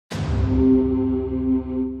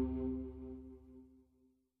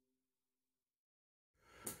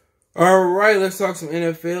All right, let's talk some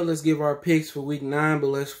NFL. Let's give our picks for week 9, but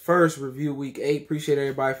let's first review week 8. Appreciate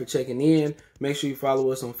everybody for checking in. Make sure you follow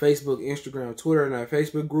us on Facebook, Instagram, Twitter, and our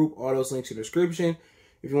Facebook group. All those links in the description.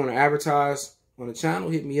 If you want to advertise on the channel,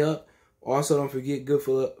 hit me up. Also, don't forget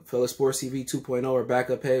Goodfella Sports TV 2.0 or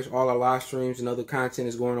backup page. All our live streams and other content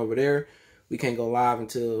is going over there. We can't go live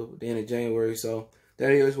until the end of January, so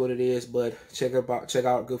that is what it is. But check out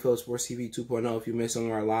Goodfella Sports TV 2.0 if you missed some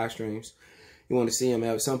of our live streams. You want to see them.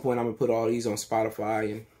 At some point, I'm going to put all these on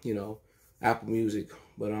Spotify and, Apple Music.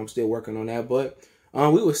 But I'm still working on that. But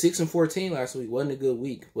we were 6-14 last week. Wasn't a good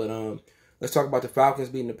week. But let's talk about the Falcons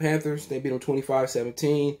beating the Panthers. They beat them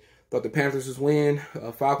 25-17. Thought the Panthers was win.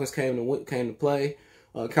 Falcons came to play.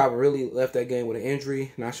 Calvin really left that game with an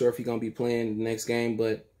injury. Not sure if he's going to be playing the next game.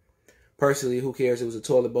 But personally, who cares? It was a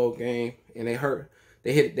toilet bowl game. And they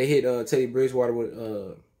hit Teddy Bridgewater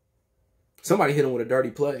with somebody hit him with a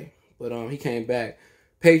dirty play. But he came back.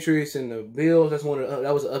 Patriots and the Bills, that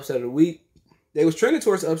was the upset of the week. They was trending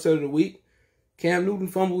towards the upset of the week. Cam Newton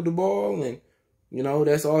fumbled the ball, and,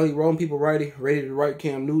 that's all he wrote. People ready to write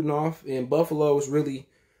Cam Newton off. And Buffalo was really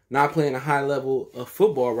not playing a high level of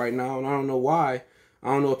football right now, and I don't know why. I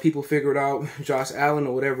don't know if people figured out Josh Allen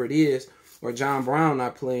or whatever it is, or John Brown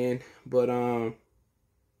not playing. But,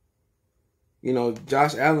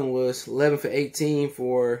 Josh Allen was 11 for 18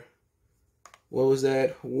 for... What was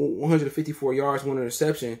that? 154 yards, 1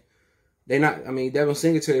 interception. Devin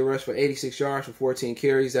Singletary rushed for 86 yards for 14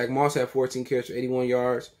 carries. Zach Moss had 14 carries for 81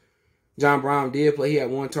 yards. John Brown did play. He had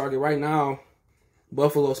 1 target. Right now,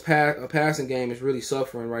 Buffalo's passing game is really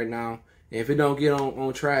suffering right now. And if it don't get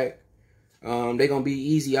on track, they're going to be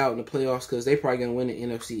easy out in the playoffs because they're probably going to win the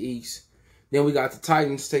NFC East. Then we got the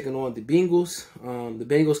Titans taking on the Bengals. The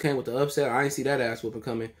Bengals came with the upset. I didn't see that ass whooping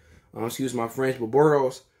coming. Excuse my French, but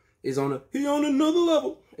Burrows is on another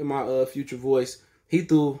level in my future voice. He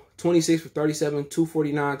threw 26 for 37,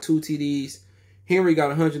 249, 2 TDs. Henry got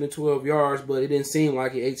 112 yards, but it didn't seem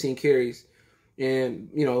like it. 18 carries,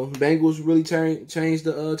 and Bengals really turn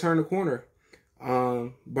the corner.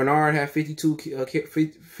 Bernard had 15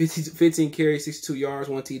 carries, 62 yards,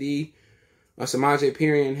 1 TD. Samaje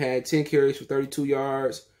Perine had 10 carries for 32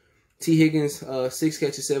 yards. T. Higgins 6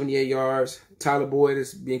 catches, 78 yards. Tyler Boyd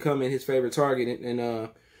is becoming his favorite target, and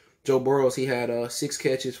Joe Burrows, he had 6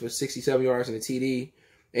 catches for 67 yards and a TD.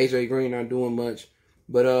 A.J. Green not doing much.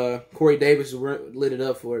 But Corey Davis lit it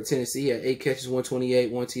up for Tennessee. He had 8 catches,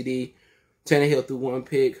 128, 1 TD. Tannehill threw 1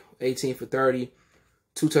 pick, 18 for 30,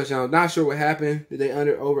 2 touchdowns. Not sure what happened. Did they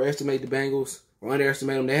overestimate the Bengals or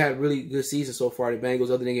underestimate them? They had a really good season so far, the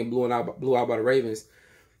Bengals, other than getting blew out by the Ravens.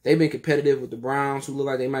 They've been competitive with the Browns, who look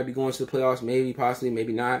like they might be going to the playoffs, maybe, possibly,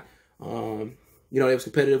 maybe not. They was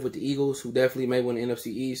competitive with the Eagles, who definitely may win the NFC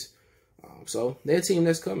East. So they're a team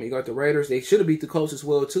that's coming. You got the Raiders. They should have beat the Colts as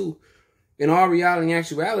well, too. In all reality and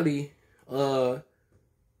actuality,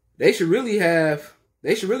 they should really be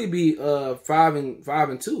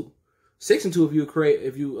 5-2, 6-2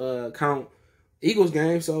 if you count Eagles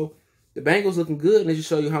game. So the Bengals looking good, and they just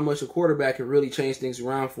show you how much a quarterback can really change things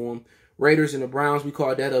around for them. Raiders and the Browns, we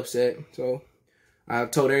called that upset. So I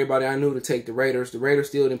told everybody I knew to take the Raiders. The Raiders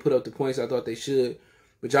still didn't put up the points I thought they should.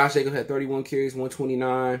 But Josh Jacobs had 31 carries,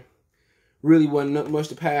 129. Really wasn't much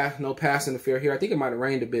to pass. No passing affair here. I think it might have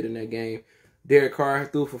rained a bit in that game. Derek Carr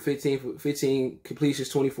threw for 15 completions,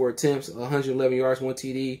 24 attempts, 111 yards, 1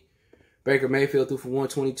 TD. Baker Mayfield threw for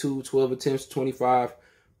 122, 12 attempts, 12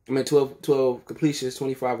 completions,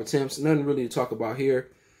 25 attempts. Nothing really to talk about here.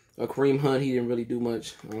 Kareem Hunt, he didn't really do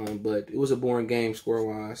much. But it was a boring game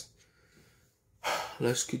score-wise.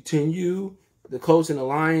 Let's continue. The Colts and the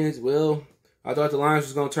Lions. Well, I thought the Lions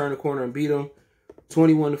was going to turn the corner and beat them.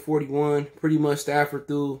 21-41. Pretty much Stafford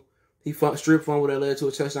threw. He strip fumble that led to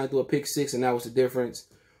a touchdown, threw a pick 6, and that was the difference.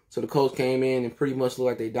 So the Colts came in and pretty much looked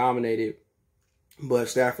like they dominated. But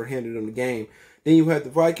Stafford handed them the game. Then you had the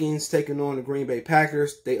Vikings taking on the Green Bay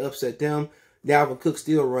Packers. They upset them. Dalvin Cook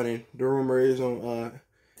still running. The rumor is on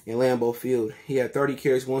in Lambeau Field. He had 30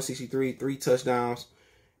 carries, 163, 3 touchdowns.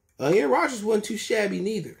 Aaron Rodgers wasn't too shabby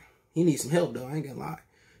neither. He needs some help, though. I ain't gonna lie.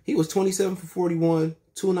 He was 27 for 41,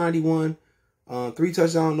 291, 3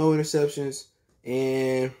 touchdowns, no interceptions.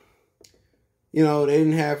 And, they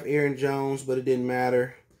didn't have Aaron Jones, but it didn't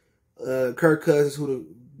matter. Kirk Cousins, who the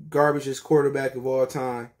garbagest quarterback of all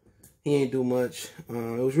time, he ain't do much. It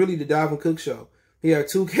was really the Dalvin Cook show. He had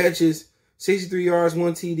 2 catches, 63 yards,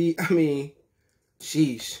 1 TD.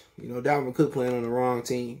 Sheesh. Dalvin Cook playing on the wrong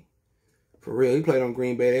team. For real, he played on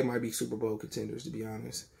Green Bay. They might be Super Bowl contenders, to be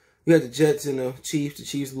honest. You had the Jets and the Chiefs. The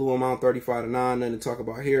Chiefs blew them out 35-9. Nothing to talk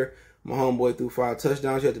about here. My homeboy threw 5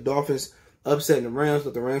 touchdowns. You had the Dolphins upsetting the Rams,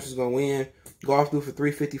 but the Rams was going to win. Goff threw for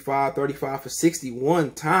 355, 35 for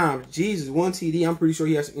 61 times. Jesus, 1 TD. I'm pretty sure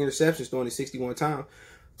he has some interceptions throwing it 61 times.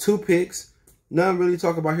 2 picks. Nothing really to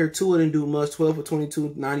talk about here. Tua didn't do much. 12 for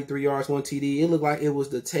 22, 93 yards, 1 TD. It looked like it was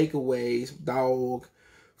the takeaways, dog,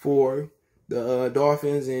 for the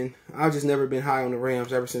Dolphins. And I've just never been high on the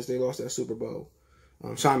Rams ever since they lost that Super Bowl.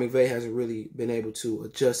 Sean McVay hasn't really been able to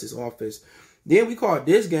adjust his offense. Then we called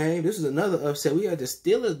this game. This was another upset. We had the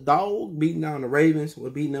Steelers, dog, beating down the Ravens.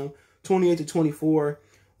 We're beating them 28-24.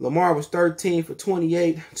 Lamar was 13 for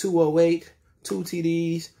 28, 208, 2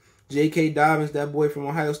 TDs. J.K. Dobbins, that boy from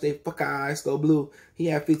Ohio State, fuck eyes, go blue. He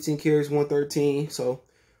had 15 carries, 113. So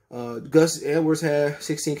Gus Edwards had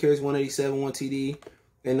 16 carries, 187, 1 TD.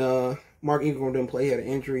 And Mark Ingram didn't play. He had an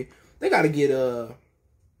injury. They got to get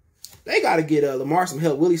Lamar some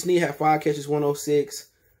help. Willie Snead had 5 catches, 106.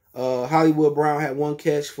 Hollywood Brown had 1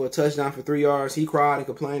 catch for a touchdown for 3 yards. He cried and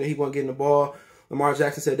complained that he wasn't getting the ball. Lamar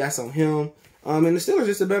Jackson said that's on him. And the Steelers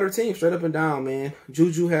just a better team, straight up and down, man.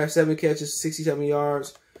 Juju had 7 catches, 67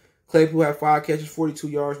 yards. Claypool had 5 catches, 42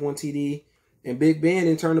 yards, 1 TD. And Big Ben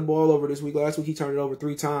didn't turn the ball over this week. Last week he turned it over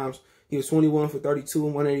 3 times. He was 21 for 32,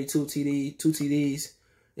 182 2 TDs.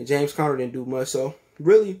 And James Conner didn't do much. So,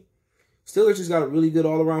 really, Steelers just got a really good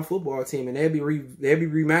all-around football team. And they'll be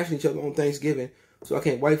rematching each other on Thanksgiving. So I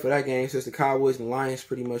can't wait for that game since the Cowboys and Lions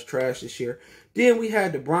pretty much trashed this year. Then we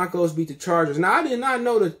had the Broncos beat the Chargers. Now, I did not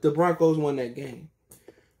know that the Broncos won that game.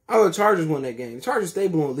 I thought the Chargers won that game. The Chargers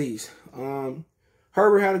stayed blowing leads.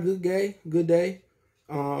 Herbert had a good day.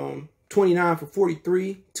 29 for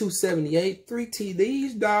 43, 278, 3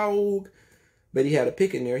 TDs, dog. But he had a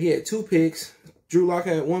pick in there. He had 2 picks. Drew Lock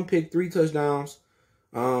had 1 pick, 3 touchdowns.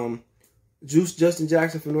 Justin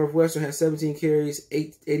Jackson from Northwestern had 17 carries,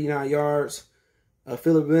 89 yards.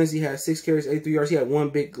 Philip Lindsay had 6 carries, 83 yards. He had 1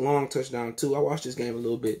 big, long touchdown, too. I watched this game a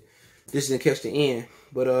little bit. Just didn't catch the end.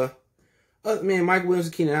 But, man, Mike Williams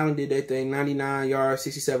and Keenan Allen did their thing. 99 yards,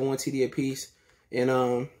 67, 1 TD apiece.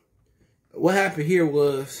 And what happened here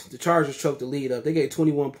was the Chargers choked the lead up. They gave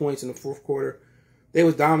 21 points in the 4th quarter. They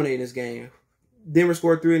was dominating this game. Denver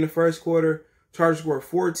scored 3 in the 1st quarter. Chargers scored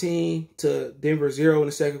 14 to Denver 0 in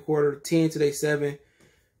the 2nd quarter, 10 to they 7.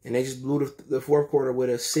 And they just blew the 4th quarter with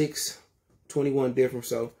a 6-21 difference.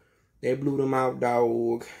 So they blew them out,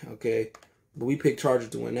 dog. Okay. But we picked Chargers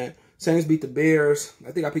to win that. Saints beat the Bears.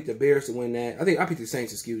 I think I picked the Bears to win that. I think I picked the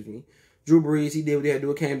Saints, excuse me. Drew Brees, he did what he had to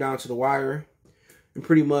do. It came down to the wire. And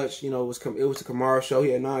pretty much, you know, it was the Kamara show.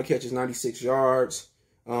 He had 9 catches, 96 yards.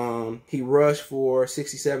 He rushed for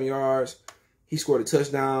 67 yards. He scored a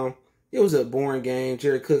touchdown. It was a boring game.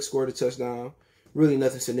 Jared Cook scored a touchdown. Really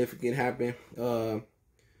nothing significant happened. The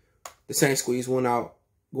Saints squeezed one out,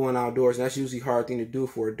 going outdoors. And that's usually a hard thing to do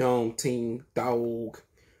for a dome team, dog.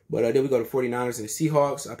 But then we go to 49ers and the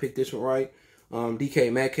Seahawks. I picked this one right. DK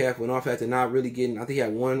Metcalf went off after not really getting, I think he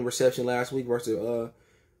had 1 reception last week versus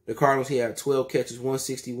the Cardinals. He had 12 catches,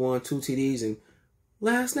 161, 2 TDs, and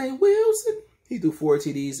last name Wilson. He threw 4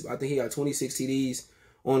 TDs. I think he got 26 TDs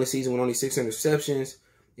on the season with only 6 interceptions.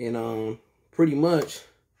 And pretty much,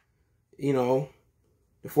 you know,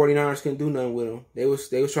 the 49ers couldn't do nothing with him. They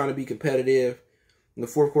was trying to be competitive. In the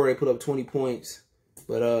 4th quarter, they put up 20 points.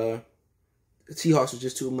 But the Seahawks was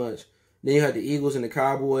just too much. Then you had the Eagles and the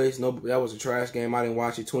Cowboys. No, that was a trash game. I didn't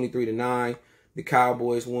watch it. 23-9. The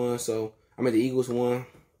Cowboys won. The Eagles won.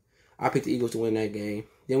 I picked the Eagles to win that game.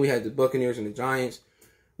 Then we had the Buccaneers and the Giants.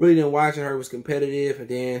 Really didn't watch it. I heard it was competitive. And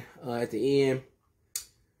then at the end,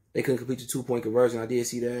 they couldn't complete the 2-point conversion. I did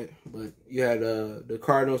see that. But you had the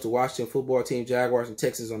Cardinals, the Washington football team, Jaguars, and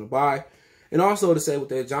Texans on the bye. And also to say with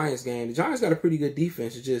that Giants game, the Giants got a pretty good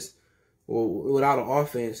defense. It's just, without an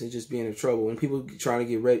offense and just being in trouble. And people trying to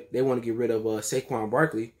get rid, they want to get rid of Saquon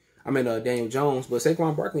Barkley. Daniel Jones. But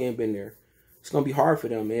Saquon Barkley ain't been there. It's going to be hard for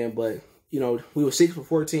them, man. But, you know, we were 6 for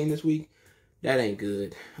 14 this week. That ain't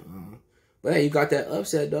good. But, hey, you got that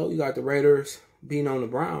upset, though. You got the Raiders beating on the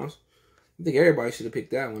Browns. I think everybody should have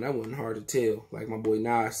picked that one. That wasn't hard to tell, like my boy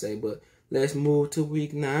Nas say. But let's move to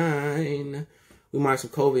week 9. We might have some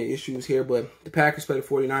COVID issues here, but the Packers play the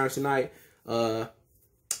 49ers tonight.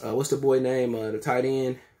 What's the boy name? The tight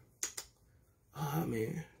end. Oh,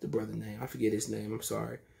 man. The brother name. I forget his name. I'm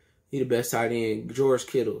sorry. He the best tight end. George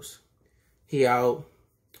Kittles. He out.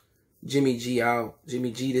 Jimmy G out.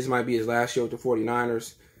 Jimmy G, this might be his last year with the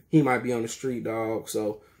 49ers. He might be on the street, dog.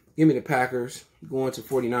 So, give me the Packers. Going to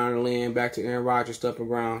 49er land. Back to Aaron Rodgers, Stumping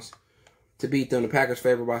Grounds. To beat them, the Packers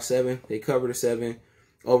favored by 7. They cover the 7.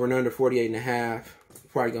 Over and under 48.5.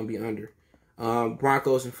 Probably going to be under.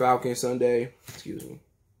 Broncos and Falcons Sunday. Excuse me.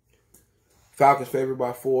 Falcons favored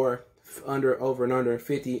by 4. Over and under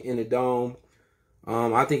 50 in the Dome.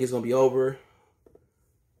 I think it's gonna be over.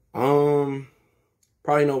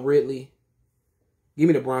 Probably no Ridley. Give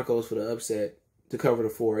me the Broncos for the upset to cover the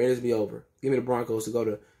 4. It'll be over. Give me the Broncos to go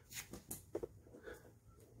to.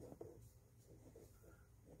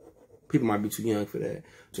 People might be too young for that.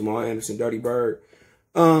 Jamal Anderson, Dirty Bird.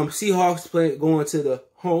 Seahawks going to the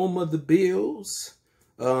home of the Bills.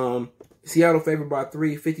 Seattle favored by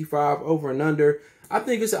 3, 55 over and under. I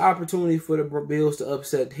think it's an opportunity for the Bills to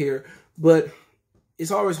upset here, but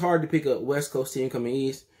it's always hard to pick a West Coast team coming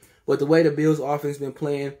East. But the way the Bills offense been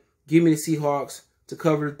playing, give me the Seahawks to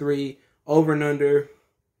cover the 3, over and under.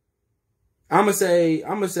 I'm gonna say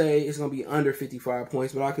it's gonna be under 55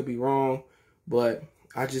 points, but I could be wrong. But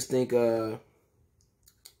I just think the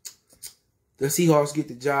Seahawks get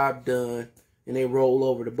the job done and they roll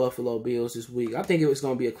over the Buffalo Bills this week. I think it was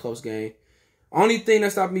gonna be a close game. Only thing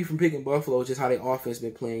that stopped me from picking Buffalo is just how their offense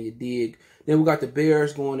been playing. You dig? Then we got the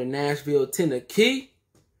Bears going to Nashville, Tennessee.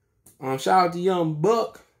 Shout out to Young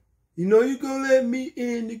Buck. You know you gonna let me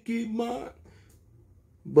in to get mine.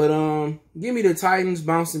 But give me the Titans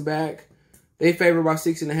bouncing back. They favored by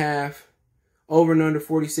 6.5. Over and under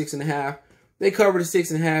 46.5. They cover the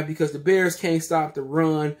 6.5 because the Bears can't stop the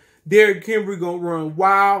run. Derrick Henry gonna run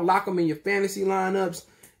wild. Lock them in your fantasy lineups.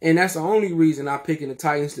 And that's the only reason I'm picking the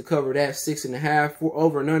Titans to cover that 6.5. For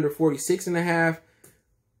over and under 46.5.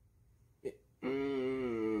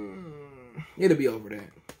 It'll be over that.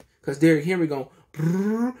 Because Derrick Henry gonna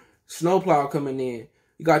snowplow coming in.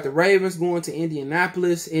 You got the Ravens going to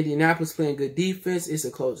Indianapolis. Indianapolis playing good defense. It's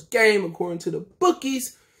a close game according to the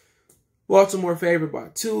bookies. Baltimore favored by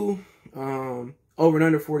 2. Over and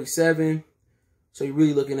under 47. So you're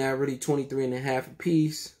really looking at 23.5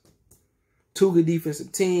 apiece. 2 good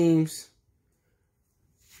defensive teams.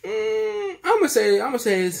 I'm gonna say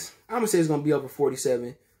it's gonna be over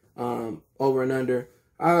 47. Over and under.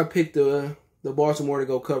 I picked the Baltimore to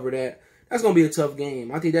go cover that. That's gonna be a tough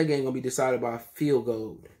game. I think that game gonna be decided by field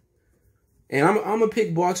goal. And I'm gonna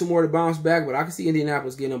pick Baltimore to bounce back, but I can see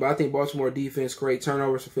Indianapolis getting them. But I think Baltimore defense create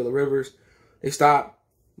turnovers for Phillip Rivers. They stopped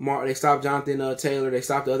Jonathan Taylor. They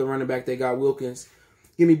stopped the other running back. They got Wilkins.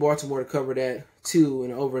 Give me Baltimore to cover that 2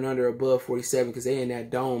 and over and under above 47 because they in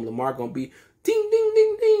that dome. Lamar gonna be ding ding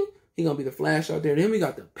ding ding. He gonna be the flash out there. Then we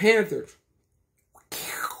got the Panthers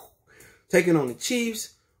taking on the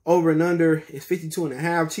Chiefs. Over and under is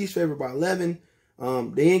 52.5. Chiefs favored by 11.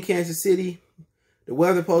 They in Kansas City. The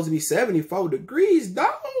weather supposed to be 74 degrees,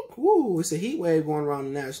 dog. Woo, it's a heat wave going around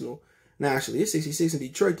the nationally. It's 66 in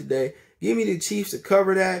Detroit today. Give me the Chiefs to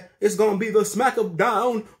cover that. It's going to be the smack of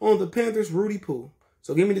down on the Panthers, Rudy Poo.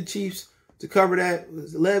 So give me the Chiefs to cover that.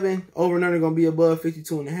 It's 11. Over and under going to be above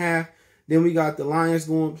 52.5. Then we got the Lions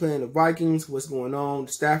playing the Vikings. What's going on?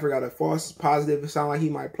 Stafford got a false positive. It sounds like he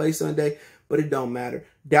might play Sunday, but it don't matter.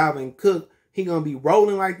 Dalvin Cook, he going to be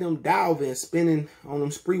rolling like them Dalvin, spinning on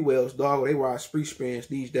them spree wheels, dog. They ride spree spins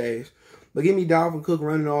these days. But give me Dalvin Cook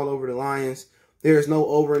running all over the Lions. There is no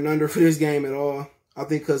over and under for this game at all. I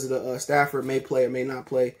think because of the Stafford may play or may not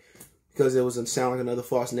play because it was sound like another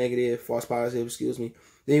false positive, excuse me.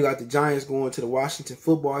 Then you got the Giants going to the Washington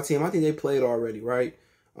football team. I think they played already, right?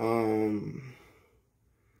 I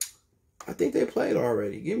think they played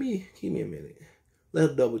already. Give me a minute.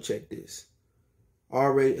 Let's double check this.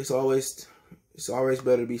 Already, it's always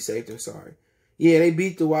better to be safe than sorry. Yeah, they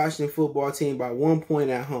beat the Washington football team by 1 point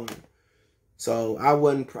at home. So I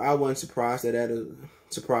wasn't surprised at that.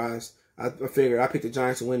 Surprised. I figured I picked the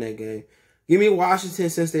Giants to win that game. Give me Washington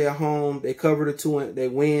since they're at home. They cover the 2. They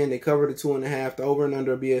win. They cover the 2.5. The over and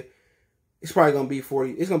under will be it's probably gonna be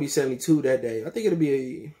 40. It's gonna be 72 that day. I think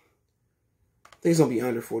it's gonna be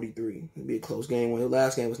under 43. It'll be a close game. When the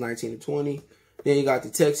last game was 19-20. Then you got the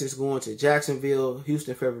Texans going to Jacksonville.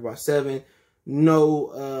 Houston favored by 7.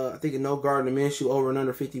 I think no Gardner Minshew over and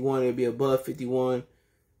under 51. It'll be above 51.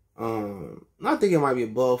 I think it might be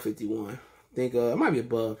above 51. I think it might be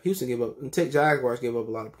above. Houston gave up. And Jaguars gave up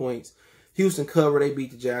a lot of points. Houston covered. They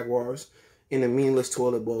beat the Jaguars in a meaningless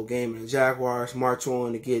toilet bowl game. And the Jaguars march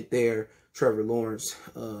on to get their Trevor Lawrence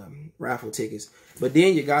raffle tickets. But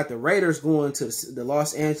then you got the Raiders going to the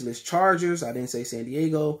Los Angeles Chargers. I didn't say San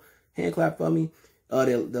Diego. Hand clap for me.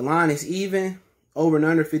 The line is even. Over and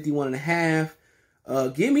under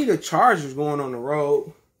 51.5. Give me the Chargers going on the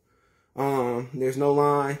road. There's no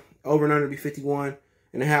line. Over and under be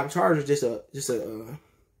 51.5. Chargers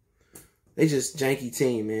they just janky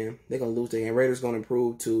team, man. They're gonna lose their game. Raiders gonna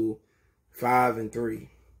improve to 5-3.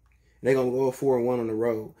 They're gonna go 4-1 on the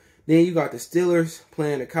road. Then you got the Steelers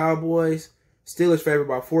playing the Cowboys. Steelers favored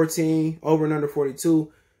by 14. Over and under 42.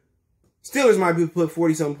 Steelers might be put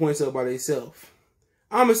 40-something points up by themselves.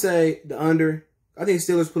 I'm gonna say the under. I think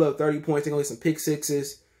Steelers put up 30 points. They're going to get some pick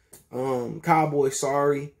sixes. Cowboys,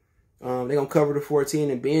 sorry. They're going to cover the 14,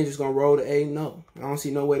 and Ben's just going to roll the 8. No, I don't see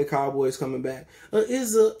no way the Cowboys coming back.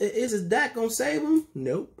 Is Dak going to save them?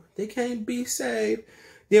 Nope. They can't be saved.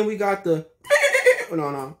 Then we got the... No.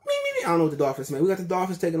 I don't know what the Dolphins, man. We got the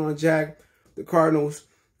Dolphins taking on Jack. The Cardinals.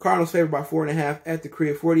 Cardinals favored by 4.5 at the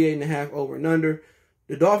crib. 48.5 over and under.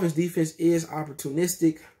 The Dolphins defense is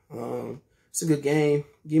opportunistic. It's a good game.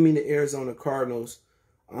 Give me the Arizona Cardinals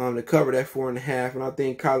to cover that 4.5. And I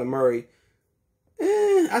think Kyler Murray...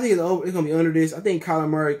 I think it's going to be under this. I think Kyler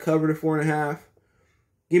Murray covered the 4.5.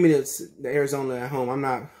 Give me the Arizona at home. I'm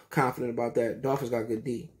not confident about that. Dolphins got good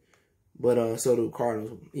D. But so do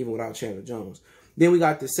Cardinals, even without Chandler Jones. Then we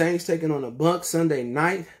got the Saints taking on the Bucs Sunday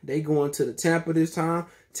night. They going to the Tampa this time.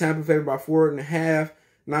 Tampa favored by 4.5.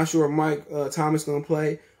 Not sure if Mike Thomas going to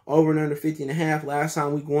play. Over and under 50.5. Last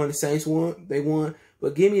time we won, the Saints won. They won.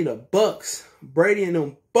 But give me the Bucs. Brady and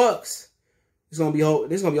them Bucs. It's going to be over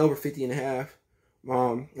 50.5.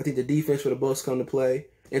 I think the defense for the Bucs come to play.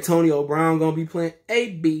 Antonio Brown going to be playing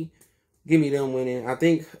AB. Give me them winning. I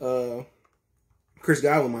think Chris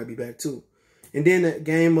Godwin might be back too. And then the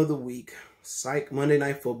game of the week. Psych, Monday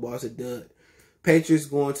Night Football is a dud. Patriots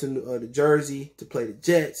going to the Jersey to play the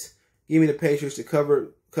Jets. Give me the Patriots to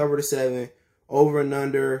cover the 7. Over and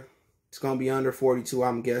under. It's going to be under 42,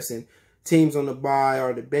 I'm guessing. Teams on the bye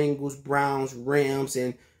are the Bengals, Browns, Rams,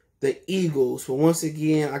 and the Eagles. But once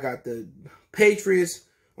again, I got the Patriots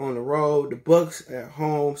on the road, the Bucs at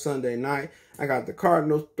home Sunday night. I got the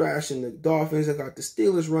Cardinals thrashing the Dolphins. I got the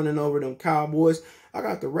Steelers running over them Cowboys. I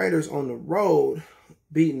got the Raiders on the road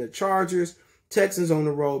beating the Chargers. Texans on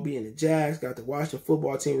the road beating the Jags. Got the Washington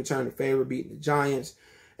football team returning the favor beating the Giants.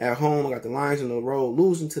 At home, I got the Lions on the road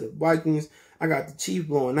losing to the Vikings. I got the Chiefs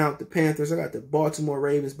blowing out the Panthers. I got the Baltimore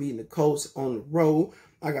Ravens beating the Colts on the road.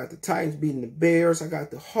 I got the Titans beating the Bears. I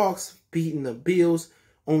got the Hawks beating the Bills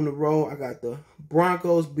on the road. I got the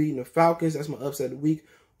Broncos beating the Falcons. That's my upset of the week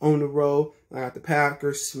on the road. I got the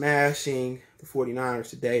Packers smashing the 49ers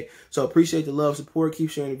today. So appreciate the love, support.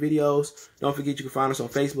 Keep sharing the videos. Don't forget you can find us on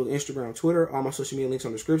Facebook, Instagram, Twitter. All my social media links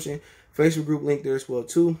on the description. Facebook group link there as well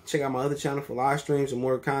too. Check out my other channel for live streams and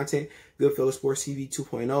more content. Goodfellas Sports TV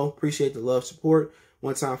 2.0. Appreciate the love, support.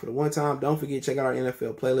 One time for the one time. Don't forget, check out our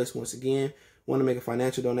NFL playlist once again. Want to make a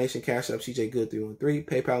financial donation? Cash App CJ Good 313.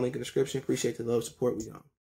 PayPal link in the description. Appreciate the love, support. We gone.